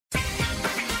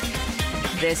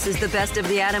This is the Best of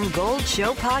the Adam Gold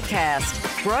Show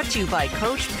podcast, brought to you by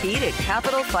Coach Pete at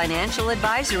Capital Financial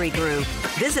Advisory Group.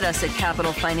 Visit us at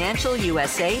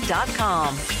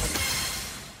capitalfinancialusa.com.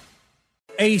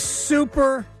 A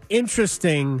super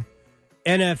interesting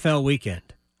NFL weekend.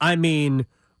 I mean,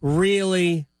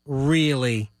 really,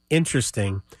 really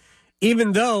interesting.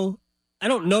 Even though I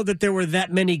don't know that there were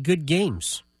that many good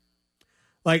games.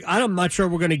 Like, I'm not sure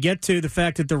we're going to get to the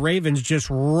fact that the Ravens just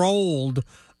rolled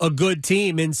a good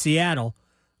team in Seattle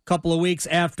a couple of weeks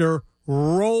after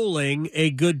rolling a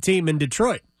good team in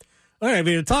Detroit. All right,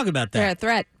 we're going to talk about that. They're a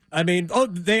threat. I mean,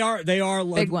 they are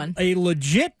Big one. A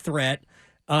legit threat.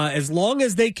 As long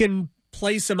as they can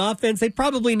play some offense, they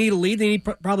probably need a lead. They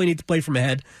probably need to play from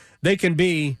ahead. They can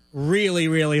be really,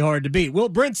 really hard to beat. Will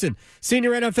Brinson,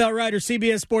 senior NFL writer,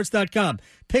 CBSSports.com,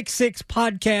 Pick Six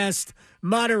podcast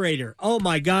moderator. Oh,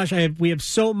 my gosh, we have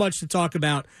so much to talk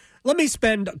about. Let me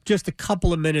spend just a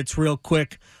couple of minutes real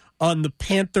quick on the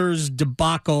Panthers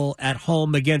debacle at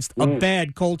home against a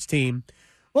bad Colts team.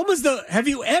 Have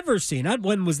you ever seen, not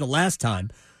when was the last time,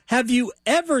 have you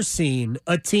ever seen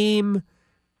a team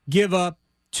give up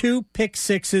 2 pick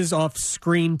sixes off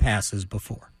screen passes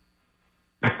before?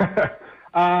 Can't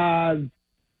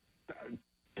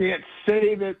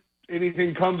say that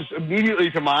anything comes immediately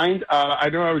to mind. I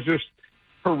know I was just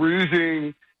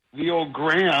perusing the old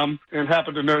Graham and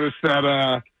happened to notice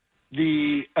that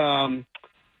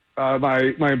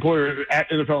my employer at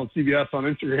NFL and CBS on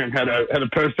Instagram had a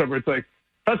post over. It's like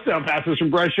touchdown passes from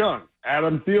Bryce Young,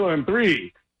 Adam Thielen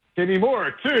 3, Kenny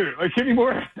Moore 2, like Kenny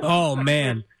Moore. Oh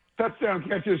man, touchdown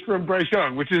catches from Bryce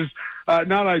Young, which is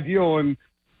not ideal. And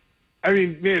I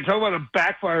mean, man, talk about a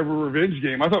backfire of a revenge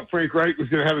game. I thought Frank Reich was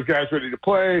going to have his guys ready to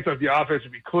play. Thought the offense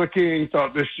would be clicking.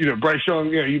 Thought this, Bryce Young,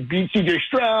 you beat C.J.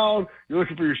 Stroud. You're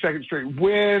looking for your second straight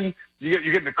win. You're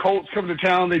getting the Colts coming to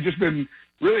town. They've just been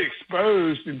really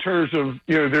exposed in terms of,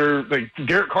 they're like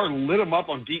Derek Carr lit them up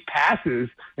on deep passes,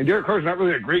 and Derek Carr's not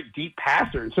really a great deep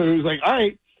passer. So it was like, all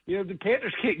right, the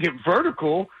Panthers can't get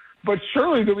vertical, but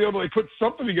surely they'll be able to put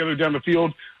something together down the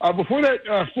field. Before that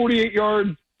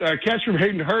 48-yard catch from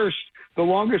Hayden Hurst, the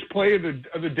longest play of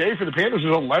the day for the Panthers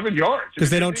was 11 yards. Because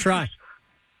they don't try.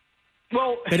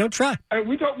 Well, they don't try.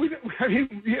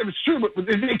 It's true, but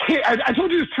they can't. I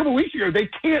told you this a couple weeks ago. They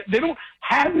can't. They don't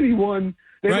have anyone.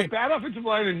 They have a bad offensive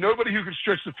line and nobody who can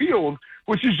stretch the field,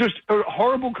 which is just a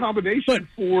horrible combination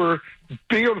for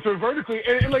being able to throw vertically.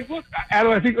 And look,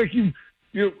 Adam, I think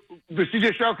the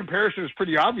C.J. Stroud comparison is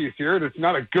pretty obvious here, and it's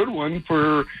not a good one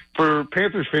for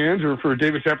Panthers fans or for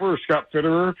David Tepper or Scott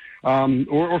Fitterer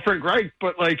or Frank Reich.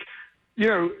 But,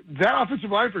 that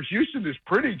offensive line for Houston is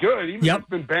pretty good, even if it's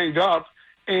been banged up.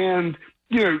 And,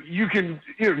 you can,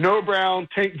 Noah Brown,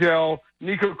 Tank Dell,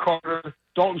 Nico Carter,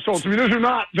 Dalton Schultz. I mean, that's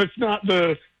not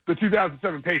the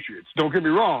 2007 Patriots. Don't get me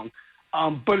wrong.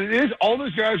 But it is, all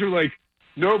those guys are like,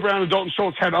 Noah Brown and Dalton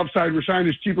Schultz had upside. Were signed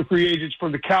as cheaper free agents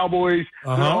from the Cowboys.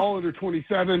 They're all under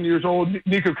 27 years old.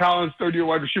 Nico Collins, third-year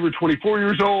wide receiver, 24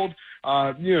 years old.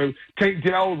 Tank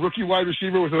Dell, rookie wide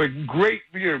receiver with a great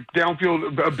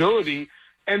downfield ability.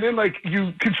 And then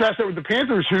you contrast that with the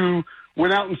Panthers, who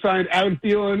went out and signed Adam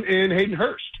Thielen and Hayden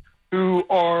Hurst, who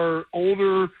are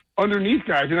older underneath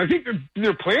guys. And I think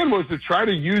their plan was to try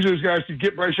to use those guys to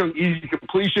get Bryce Young easy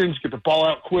completions, get the ball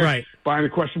out quick behind a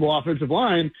questionable offensive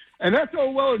line. And that's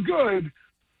all well and good,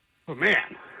 but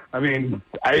man, I mean,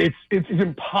 it's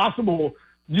impossible.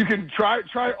 You can try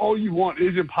all you want.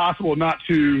 It is impossible not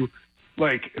to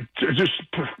to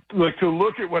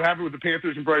look at what happened with the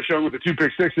Panthers and Bryce Young with the 2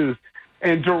 pick sixes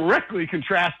and directly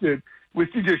contrast it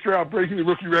with C.J. Stroud breaking the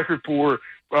rookie record for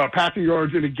passing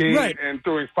yards in a game and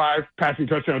throwing 5 passing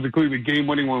touchdowns, including the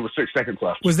game-winning one with 6 seconds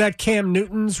left. Was that Cam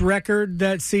Newton's record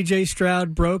that C.J.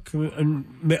 Stroud broke?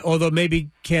 Although maybe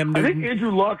Cam Newton. I think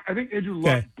Andrew Luck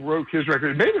broke his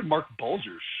record. It may have been Mark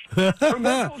Bulger's.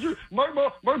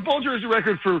 Mark Bulger has a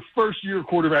record for first-year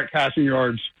quarterback passing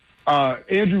yards.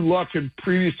 Andrew Luck had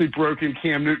previously broken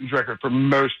Cam Newton's record for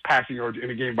most passing yards in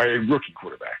a game by a rookie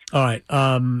quarterback. All right.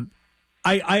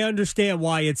 I understand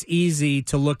why it's easy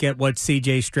to look at what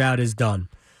C.J. Stroud has done.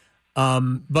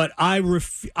 But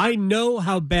I know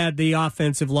how bad the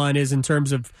offensive line is in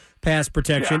terms of pass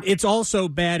protection. Yeah. It's also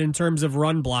bad in terms of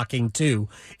run blocking, too,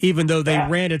 even though they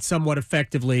ran it somewhat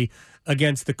effectively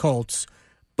against the Colts.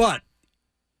 But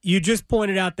you just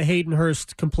pointed out the Hayden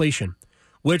Hurst completion,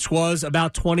 which was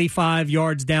about 25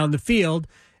 yards down the field.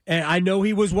 And I know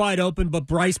he was wide open, but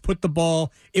Bryce put the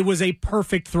ball. It was a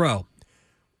perfect throw.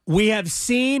 We have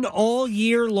seen all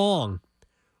year long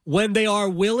when they are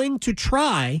willing to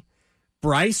try,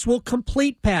 Bryce will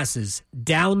complete passes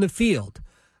down the field.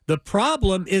 The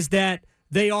problem is that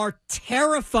they are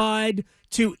terrified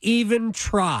to even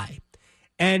try.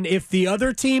 And if the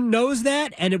other team knows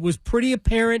that, and it was pretty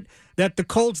apparent that the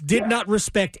Colts did not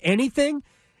respect anything,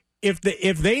 if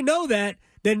they know that,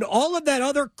 then all of that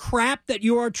other crap that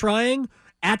you are trying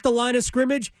at the line of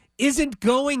scrimmage isn't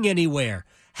going anywhere.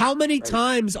 How many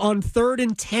times on 3rd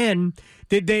and 10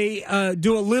 did they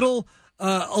do a little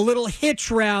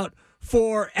hitch route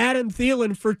for Adam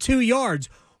Thielen for 2 yards?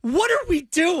 What are we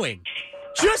doing?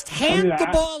 Just hand the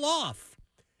ball off.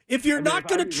 If you're not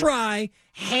going to try,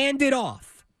 hand it off.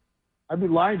 I'd be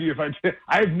lying to you if I did.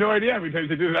 I have no idea how many times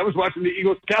they did it. I was watching the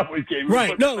Eagles-Cowboys game.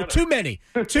 Right. No, too many.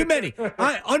 Too many.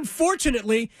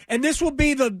 Unfortunately, and this will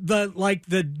be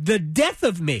the death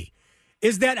of me,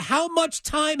 is that how much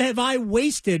time have I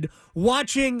wasted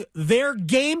watching their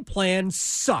game plans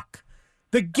suck?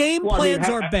 The game plans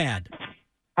are bad.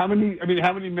 How many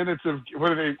minutes of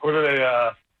what are they?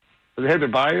 They had their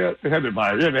bye yet? They had their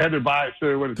bye. Yeah, they had their bye.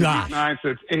 So what is it? Week 9.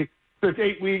 So it's 8. So it's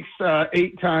 8 weeks.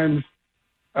 8 times.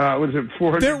 What is it?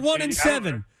 400. They're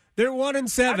 1-7. They're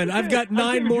 1-7. I've got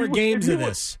 9 more games of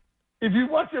this. If you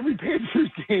watch every Panthers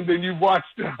game, then you've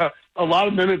watched a lot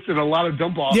of minutes and a lot of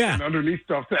dump offs and underneath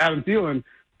stuff to Adam Thielen.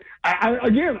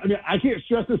 I can't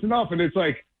stress this enough. And it's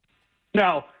like,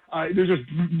 now, there's a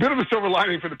bit of a silver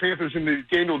lining for the Panthers in the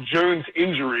Daniel Jones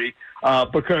injury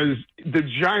because the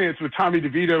Giants with Tommy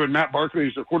DeVito and Matt Barkley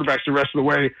as their quarterbacks the rest of the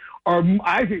way are,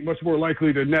 I think, much more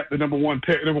likely to net the number one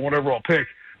overall pick.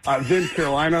 Then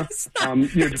Carolina.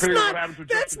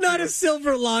 That's not a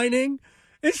silver lining.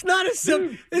 It's not a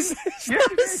silver. If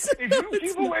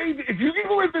you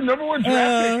give away the number one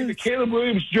draft pick in the Caleb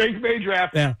Williams Drake May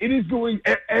draft, it is going.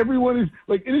 Everyone is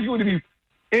like it is going to be.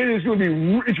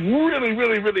 It's really,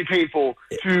 really, really painful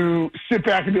to sit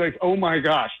back and be like, oh my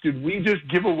gosh, did we just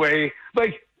give away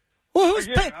like? Well,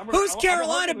 who's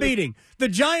Carolina beating? The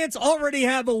Giants already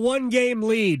have a 1-game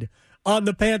lead on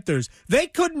the Panthers. They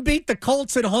couldn't beat the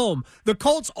Colts at home. The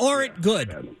Colts aren't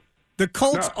good. The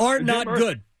Colts are not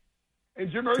good. And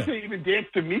Jim Irsay even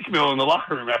danced to Meek Mill in the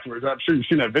locker room afterwards. I'm sure you've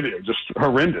seen that video. Just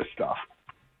horrendous stuff.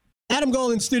 Adam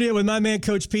Gold in studio with my man,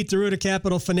 Coach Pete DeRuta,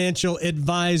 Capital Financial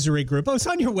Advisory Group. I was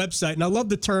on your website, and I love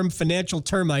the term financial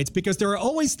termites because there are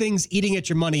always things eating at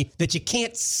your money that you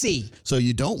can't see. So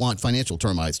you don't want financial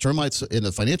termites. Termites in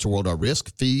the financial world are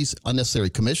risk, fees, unnecessary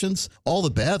commissions. All the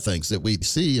bad things that we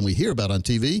see and we hear about on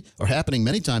TV are happening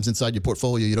many times inside your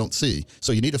portfolio you don't see.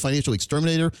 So you need a financial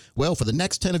exterminator? Well, for the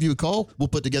next 10 of you who call, we'll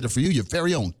put together for you your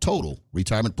very own total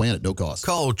retirement plan at no cost.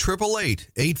 Call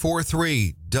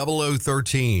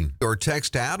 888-843-0013 or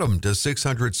text Adam to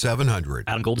 600-700.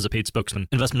 Adam Gold is a paid spokesman.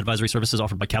 Investment advisory services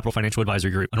offered by Capital Financial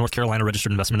Advisory Group, a North Carolina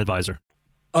registered investment advisor.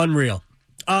 Unreal.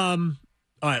 All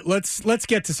right, let's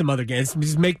get to some other games.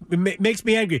 It makes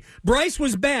me angry. Bryce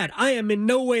was bad. I am in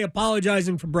no way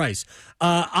apologizing for Bryce.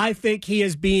 I think he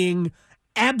is being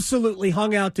absolutely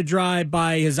hung out to dry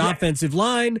by his offensive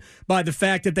line, by the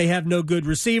fact that they have no good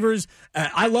receivers.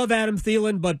 I love Adam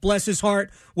Thielen, but bless his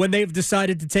heart, when they've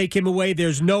decided to take him away,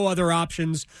 there's no other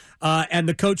options, and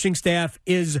the coaching staff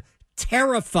is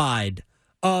terrified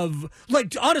of,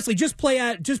 like, honestly, just play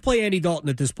Andy Dalton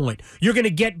at this point. You're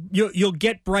going to you'll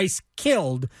get Bryce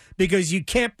killed because you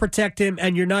can't protect him,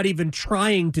 and you're not even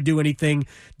trying to do anything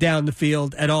down the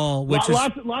field at all. Lots of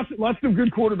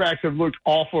good quarterbacks have looked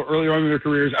awful early on in their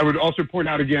careers. I would also point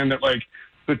out again that like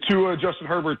the Tua Justin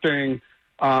Herbert thing.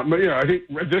 I think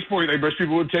at this point, most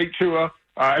people would take Tua.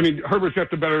 Herbert's got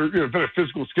the better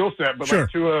physical skill set, but like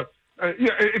Tua.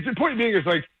 It's the point being is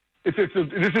like this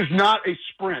is not a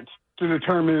sprint to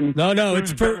determine. No,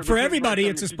 it's for everybody.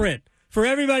 It's a sprint. For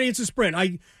everybody, it's a sprint.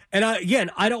 I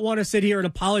don't want to sit here and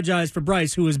apologize for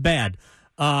Bryce, who is bad,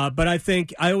 but I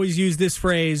think I always use this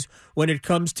phrase when it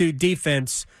comes to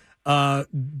defense.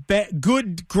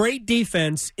 Great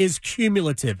defense is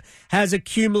cumulative, has a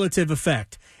cumulative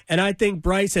effect, and I think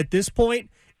Bryce at this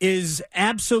point is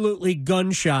absolutely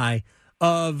gun shy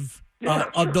of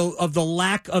the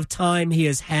lack of time he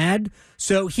has had.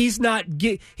 So he's not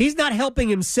helping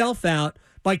himself out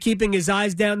by keeping his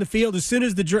eyes down the field. As soon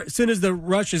as the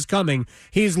rush is coming,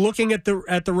 he's looking at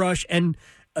the rush, and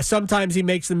sometimes he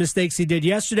makes the mistakes he did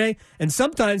yesterday, and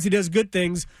sometimes he does good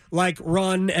things like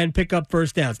run and pick up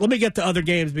first downs. Let me get to other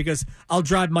games because I'll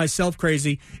drive myself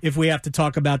crazy if we have to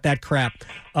talk about that crap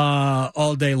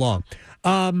all day long.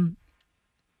 Can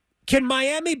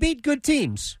Miami beat good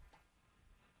teams?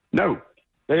 No.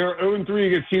 They are 0-3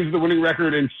 against teams with a winning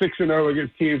record and 6-0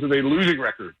 against teams with a losing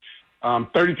record.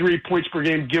 33 points per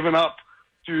game given up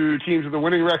to teams with a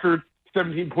winning record,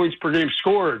 17 points per game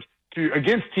scored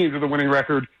against teams with a winning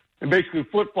record, and basically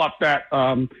flip-flop that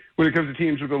when it comes to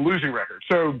teams with a losing record.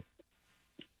 So,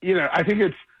 I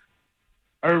think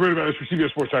I read about this for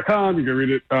CBSSports.com. You can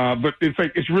read it. But it's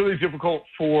like it's really difficult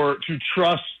to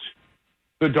trust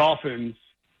the Dolphins,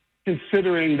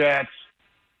 considering that,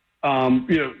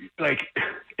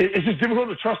 it's just difficult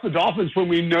to trust the Dolphins when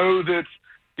we know that,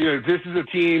 this is a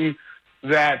team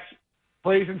that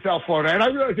plays in South Florida. And I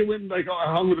realize they went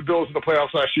hung with the Bills in the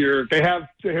playoffs last year. They have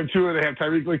Tua, they have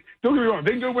Tyreek. Like, don't get me wrong,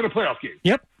 they can go win a playoff game.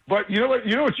 Yep. But you know what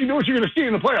you're going to see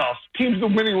in the playoffs? Teams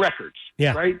with winning records.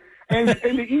 Yeah. Right. And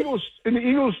the Eagles,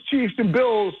 Chiefs, and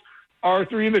Bills are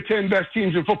 3 of the 10 best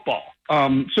teams in football.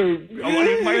 So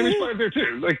Miami's playing there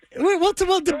too. Like, I'll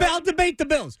debate the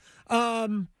Bills.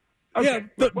 Okay. Yeah,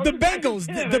 the Bengals.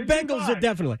 The Bengals are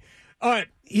definitely. All right.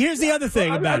 Here's the other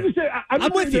thing about it.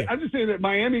 I'm with you. I'm just saying that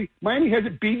Miami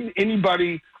hasn't beaten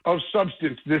anybody of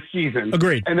substance this season.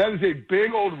 Agreed. And that is a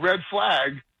big old red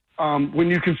flag when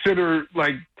you consider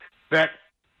that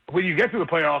when you get to the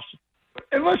playoffs.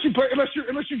 Unless you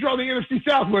draw the NFC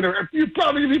South winner, you're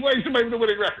probably going to be playing somebody with a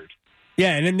winning record.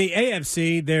 Yeah, and in the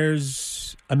AFC, there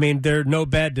are no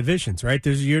bad divisions, right?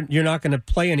 You're not going to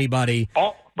play anybody.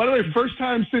 By the way, first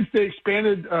time since they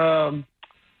expanded. I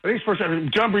think it's first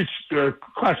time. John Breach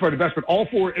classified the best, but all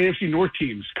 4 AFC North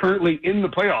teams currently in the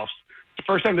playoffs. It's the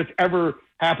first time that's ever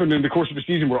happened in the course of a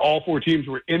season where all 4 teams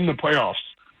were in the playoffs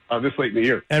this late in the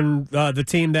year. And the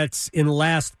team that's in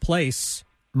last place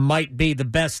might be the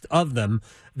best of them.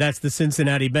 That's the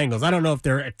Cincinnati Bengals. I don't know if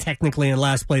they're technically in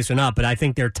last place or not, but I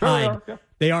think they're tied. Yeah.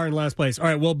 They are in last place. All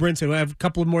right, well, Brinson, we have a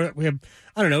couple of more.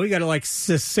 We got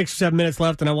 6 or 7 minutes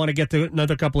left, and I want to get to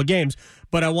another couple of games.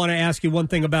 But I want to ask you one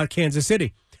thing about Kansas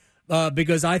City,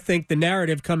 because I think the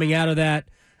narrative coming out of that,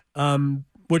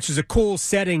 which is a cool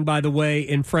setting, by the way,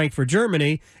 in Frankfurt,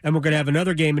 Germany, and we're going to have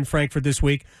another game in Frankfurt this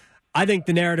week. I think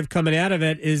the narrative coming out of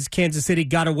it is Kansas City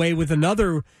got away with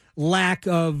another lack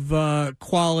of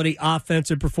quality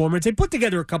offensive performance. They put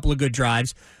together a couple of good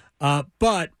drives,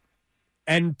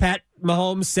 and Pat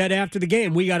Mahomes said after the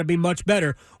game, we got to be much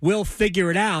better. We'll figure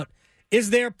it out.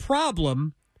 Is their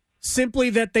problem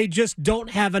simply that they just don't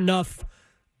have enough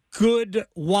good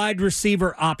wide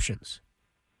receiver options?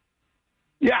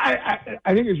 Yeah,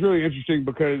 I think it's really interesting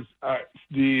because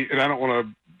and I don't want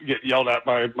to get yelled at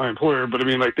by my employer, but I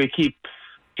mean,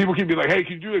 people keep being like, hey,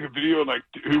 can you do a video on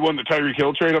who won the Tyreek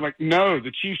Hill trade? I'm like, no,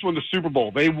 the Chiefs won the Super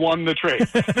Bowl. They won the trade.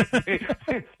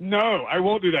 No, I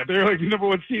won't do that. They're the number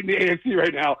 1 seed in the AFC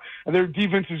right now, and their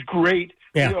defense is great.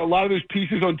 Yeah. A lot of those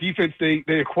pieces on defense they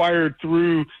acquired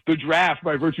through the draft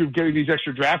by virtue of getting these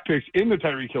extra draft picks in the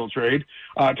Tyreek Hill trade.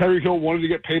 Tyreek Hill wanted to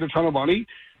get paid a ton of money.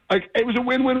 It was a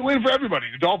win-win-win for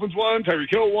everybody. The Dolphins won, Tyreek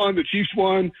Hill won, the Chiefs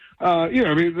won. Patrick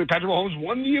Mahomes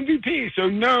won the MVP. So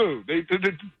no,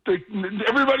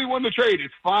 everybody won the trade.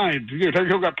 It's fine. Tyreek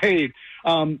Hill got paid.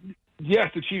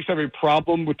 Yes, the Chiefs have a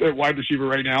problem with their wide receiver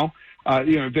right now.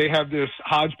 They have this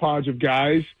hodgepodge of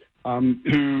guys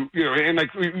who, you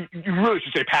really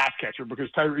should say pass catcher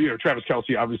because Travis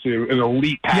Kelce, obviously an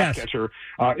elite pass catcher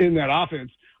in that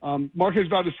offense. Marcus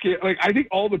Valdez-Scantling, I think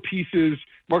all the pieces,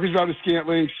 Marcus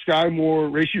Valdez-Scantling, Sky Moore,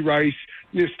 Rashee Rice,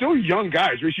 still young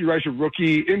guys. Rashee Rice, a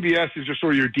rookie. MVS is just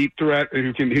sort of your deep threat who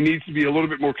needs to be a little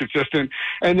bit more consistent.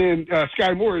 And then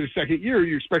Sky Moore, the second year,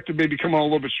 you expect to maybe come on a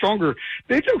little bit stronger.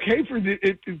 It's okay for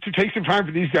it to take some time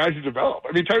for these guys to develop.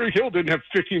 I mean, Tyreek Hill didn't have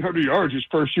 1,500 yards his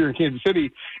first year in Kansas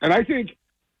City. And I think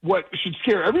what should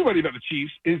scare everybody about the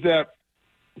Chiefs is that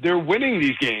they're winning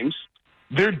these games.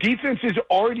 Their defense is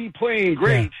already playing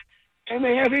great, and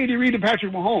they have Andy Reid and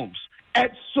Patrick Mahomes.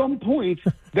 At some point,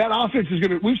 that offense is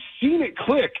going to – we've seen it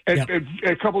click at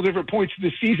a couple of different points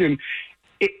this season.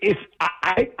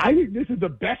 I think this is the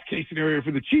best-case scenario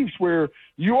for the Chiefs where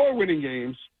you are winning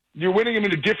games. You're winning them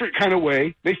in a different kind of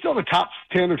way. They still have a top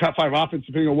 10 or top 5 offense,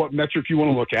 depending on what metric you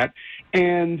want to look at.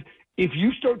 And if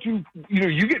you start to,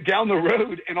 you get down the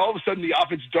road and all of a sudden the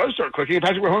offense does start clicking, and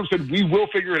Patrick Mahomes said, we will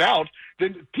figure it out,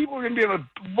 then people are going to be in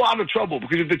a lot of trouble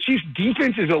because if the Chiefs'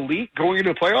 defense is elite going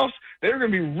into the playoffs, they're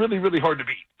going to be really, really hard to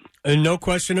beat. No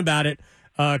question about it,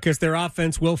 because their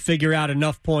offense will figure out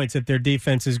enough points if their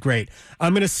defense is great.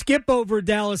 I'm going to skip over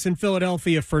Dallas and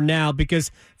Philadelphia for now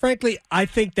because, frankly, I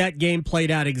think that game played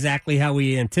out exactly how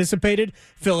we anticipated.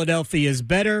 Philadelphia is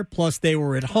better, plus they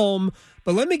were at home.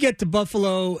 But let me get to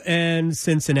Buffalo and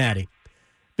Cincinnati,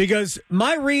 because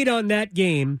my read on that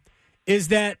game is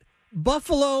that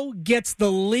Buffalo gets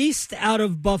the least out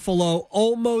of Buffalo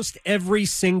almost every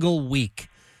single week.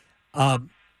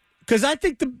 Because I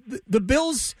think the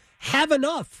Bills have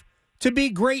enough to be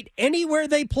great anywhere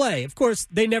they play. Of course,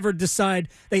 they never decide.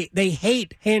 They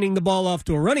hate handing the ball off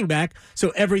to a running back, so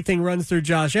everything runs through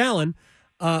Josh Allen.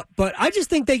 But I just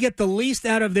think they get the least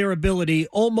out of their ability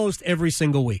almost every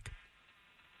single week.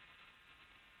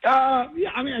 Yeah,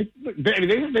 I mean,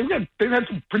 they've had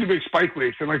some pretty big spike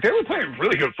weeks, and like they were playing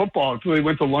really good football until they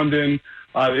went to London.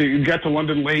 They got to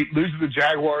London late, lose to the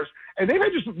Jaguars, and they've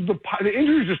had just the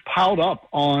injuries just piled up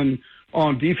on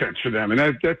defense for them, and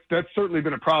that's certainly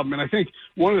been a problem. And I think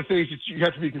one of the things that you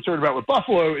have to be concerned about with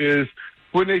Buffalo is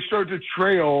when they start to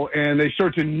trail and they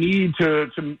start to need to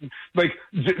like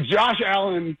Josh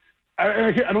Allen.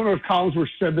 I don't know if Collinsworth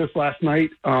said this last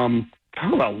night.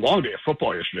 Talking about a long day of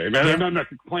football yesterday, man. Yeah. I'm not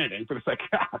complaining, but it's like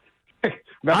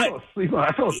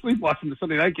I fell asleep watching the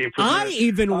Sunday night game. I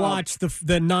even watched the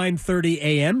 9:30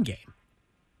 a.m. game.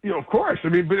 You know, of course. I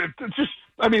mean, but it's just.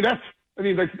 I mean,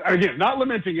 like again, not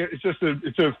lamenting it. It's just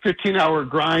it's a 15-hour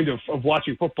grind of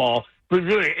watching football, but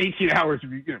really 18 hours of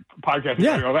podcasting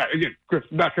and all that. Again, Chris,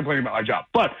 not complaining about my job,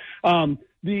 but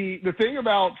the thing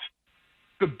about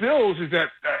the Bills is that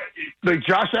like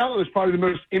Josh Allen is probably the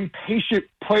most impatient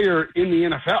player in the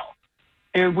NFL.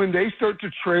 And when they start to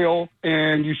trail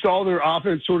and you saw their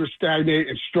offense sort of stagnate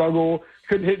and struggle,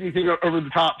 couldn't hit anything over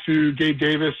the top to Gabe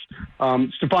Davis.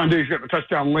 Stephon Diggs got the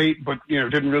touchdown late, but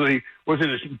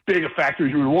wasn't as big a factor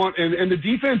as you would want. And the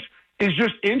defense is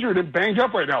just injured and banged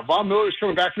up right now. Von Miller's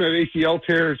coming back from that ACL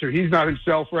tear, so he's not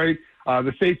himself, right?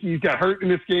 The safeties got hurt in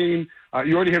this game.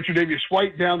 You already have Tre'Davious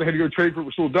White down. They had to go trade for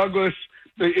Rasul Douglas.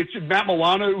 It's Matt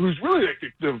Milano, who's really like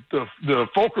the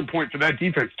fulcrum point for that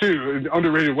defense too, in an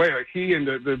underrated way. Like he and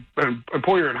the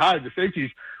Employer and Hyde, the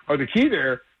safeties, are the key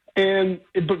there. And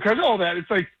because of all that, it's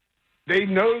like they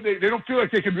know they don't feel like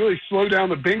they can really slow down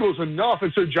the Bengals enough.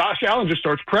 And so Josh Allen just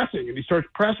starts pressing, and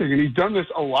he's done this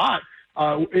a lot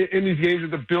in these games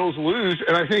that the Bills lose.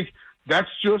 And I think that's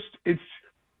just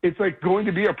it's like going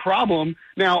to be a problem.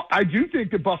 Now, I do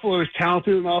think that Buffalo is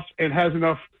talented enough and has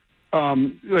enough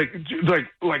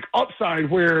like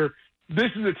upside where this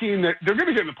is a team that they're going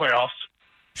to get in the playoffs.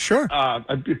 Sure.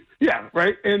 Yeah,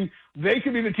 right. And they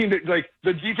could be the team that like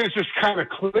the defense just kind of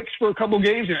clicks for a couple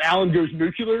games and Allen goes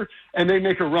nuclear and they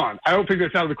make a run. I don't think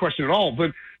that's out of the question at all.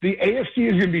 But the AFC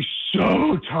is going to be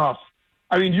so tough.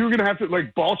 I mean, you're going to have to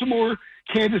like Baltimore,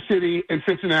 Kansas City, and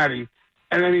Cincinnati.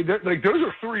 And I mean, those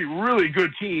are three really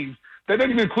good teams. That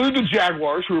doesn't even include the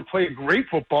Jaguars, who are playing great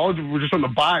football. We're just on the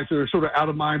bye, so they're sort of out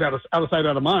of sight,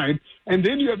 out of mind. And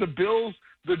then you have the Bills,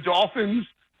 the Dolphins,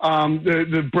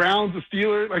 the Browns, the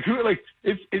Steelers.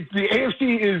 It's the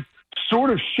AFC is sort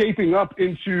of shaping up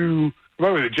into. By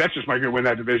the way, the Jets just might go win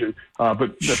that division,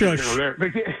 but that's over there.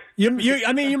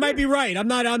 You might be right.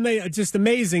 It's just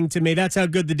amazing to me. That's how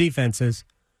good the defense is.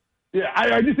 Yeah,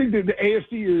 I just think that the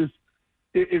AFC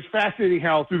is fascinating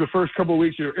how through the first couple of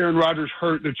weeks, Aaron Rodgers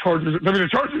hurt, the Chargers. I mean, the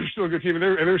Chargers are still a good team, and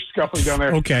they're scuffling down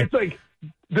there. Okay. It's like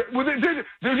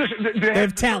they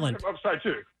have talent. Upside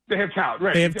too. They have talent,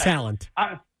 right? They have talent,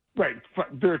 right?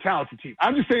 They're a talented team.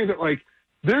 I'm just saying that like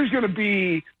there's going to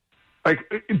be like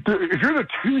if you're the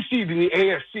 2 seed in the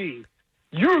AFC,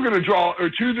 you're going to draw the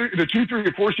 2, 3,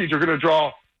 and 4 seeds are going to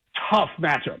draw tough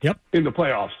matchups in the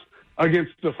playoffs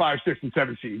against the 5, 6, and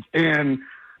 7 seeds, and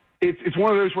it's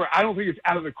one of those where I don't think it's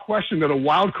out of the question that a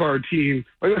wild card team,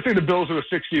 like let's say the Bills are the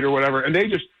 6th seed or whatever, and they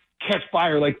just catch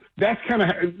fire. Like that's kind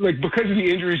of like because of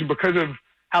the injuries and because of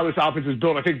how this offense is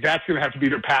built, I think that's going to have to be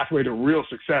their pathway to real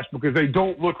success because they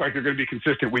don't look like they're going to be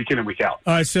consistent week in and week out.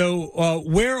 So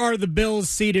where are the Bills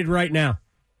seated right now?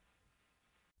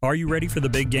 Are you ready for the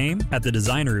big game? At the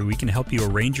Designery, we can help you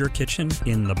arrange your kitchen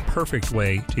in the perfect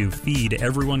way to feed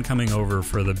everyone coming over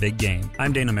for the big game.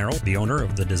 I'm Dana Merrill, the owner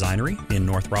of the Designery in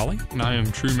North Raleigh. And I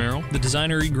am True Merrill. The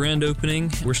Designery grand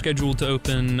opening, we're scheduled to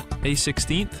open May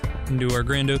 16th and do our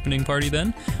grand opening party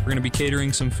then. We're going to be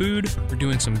catering some food. We're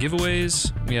doing some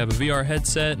giveaways. We have a VR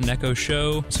headset, an Echo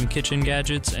Show, some kitchen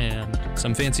gadgets, and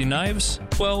some fancy knives.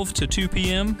 12 to 2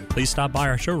 p.m. Please stop by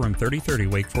our showroom, 3030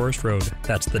 Wake Forest Road.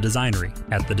 That's the Designery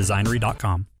at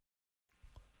thedesignery.com.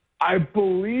 I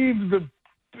believe the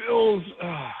Bills.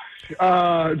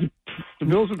 The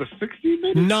Bills are the 6th seed,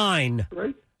 maybe 9.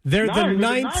 Right? They're the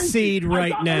 9th seed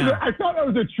right now. I thought that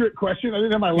was a trick question. I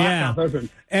didn't have my laptop open.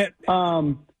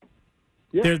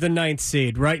 They're the 9th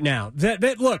seed right now.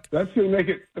 Look, that's going to make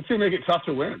it tough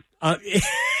to win.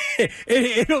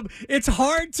 It's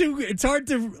hard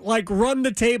to like run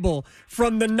the table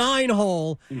from the 9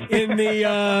 hole in the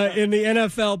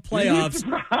NFL playoffs.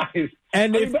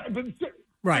 And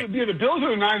right, the Bills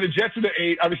are the 9, the Jets are the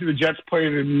 8. Obviously, the Jets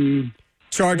played in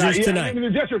Chargers tonight. I mean,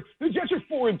 the Jets are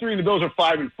 4-3, and the Bills are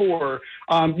 5-4.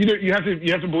 You have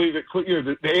to believe that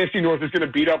the AFC North is going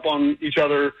to beat up on each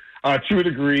other. To a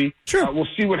degree. Sure. We'll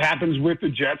see what happens with the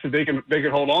Jets if they can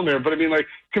hold on there. But I mean, like,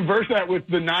 converse that with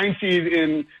the 9 seed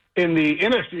in the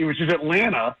NFC, which is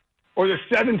Atlanta, or the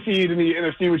 7 seed in the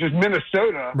NFC, which is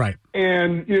Minnesota. Right.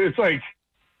 And it's like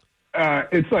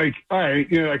it's like, all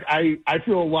right, like I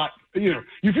feel a lot. You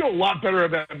feel a lot better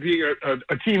about being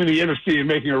a team in the NFC and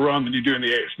making a run than you do in the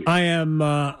AFC. I am.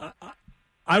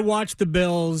 I watch the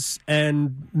Bills,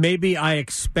 and maybe I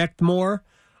expect more,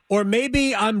 or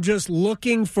maybe I'm just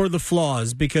looking for the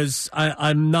flaws because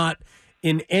I'm not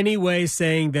in any way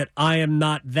saying that I am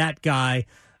not that guy.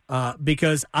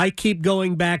 Because I keep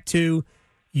going back to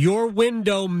your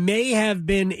window may have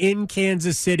been in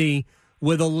Kansas City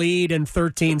with a lead and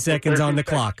 13 seconds on the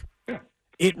clock. Yeah.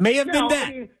 It may have been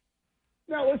that.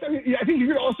 I think you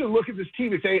could also look at this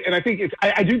team and say, and I think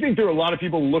I do think there are a lot of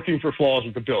people looking for flaws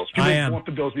with the Bills. People want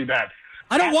the Bills to be bad.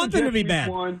 I don't want them to be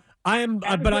bad. I am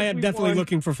definitely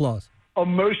looking for flaws.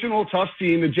 Emotional, tough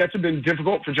team. The Jets have been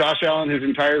difficult for Josh Allen his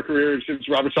entire career since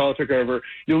Robert Saleh took over.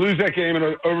 You lose that game in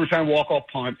an overtime walk-off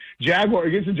punt.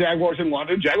 Against the Jaguars in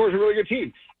London. Jaguars are a really good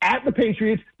team. At the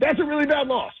Patriots, that's a really bad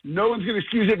loss. No one's going to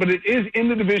excuse it, but it is in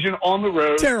the division on the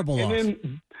road. Terrible loss.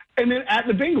 And then at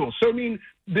the Bengals. So, I mean,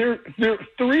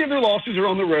 three of their losses are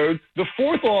on the road. The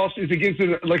fourth loss is against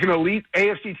an elite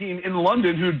AFC team in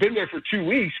London who had been there for 2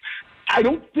 weeks. I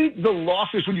don't think the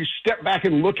losses, when you step back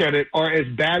and look at it, are as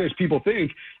bad as people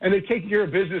think. And they've taken care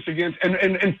of business against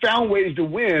and found ways to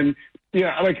win.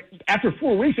 Like after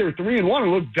 4 weeks, they were 3-1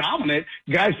 and looked dominant.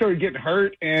 Guys started getting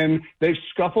hurt, and they've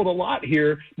scuffled a lot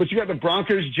here. But you got the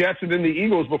Broncos, Jets, and then the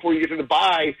Eagles before you get to the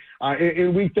bye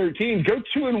in Week 13. Go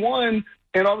 2-1.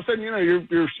 And all of a sudden, you're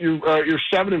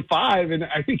 7-5, and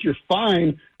I think you're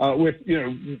fine with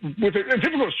a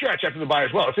difficult stretch after the bye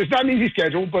as well. It's not an easy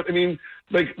schedule, but I mean,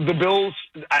 like the Bills,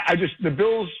 the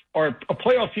Bills are a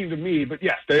playoff team to me. But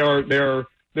yes, they're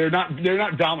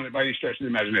not dominant by any stretch of the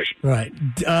imagination. Right.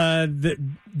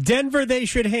 Denver they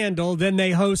should handle. Then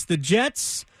they host the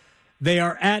Jets. They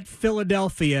are at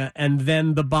Philadelphia, and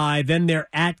then the bye. Then they're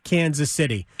at Kansas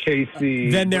City.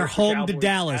 KC. Then they're home to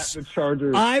Dallas. At the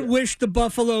Chargers. I wish the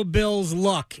Buffalo Bills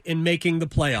luck in making the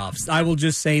playoffs. I will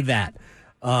just say that.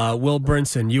 Will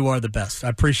Brinson, you are the best. I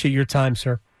appreciate your time,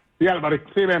 sir. You got it, buddy.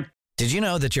 See you, man. Did you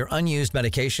know that your unused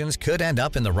medications could end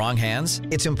up in the wrong hands?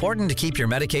 It's important to keep your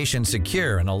medication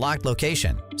secure in a locked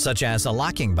location, such as a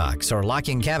locking box or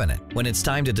locking cabinet. When it's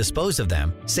time to dispose of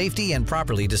them, safely and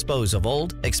properly dispose of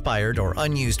old, expired, or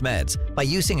unused meds by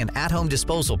using an at-home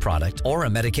disposal product or a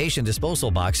medication disposal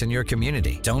box in your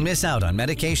community. Don't miss out on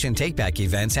medication take-back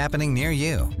events happening near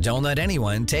you. Don't let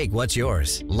anyone take what's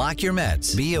yours. Lock your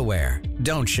meds. Be aware.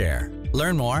 Don't share.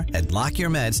 Learn more at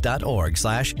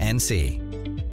lockyourmeds.org/NC.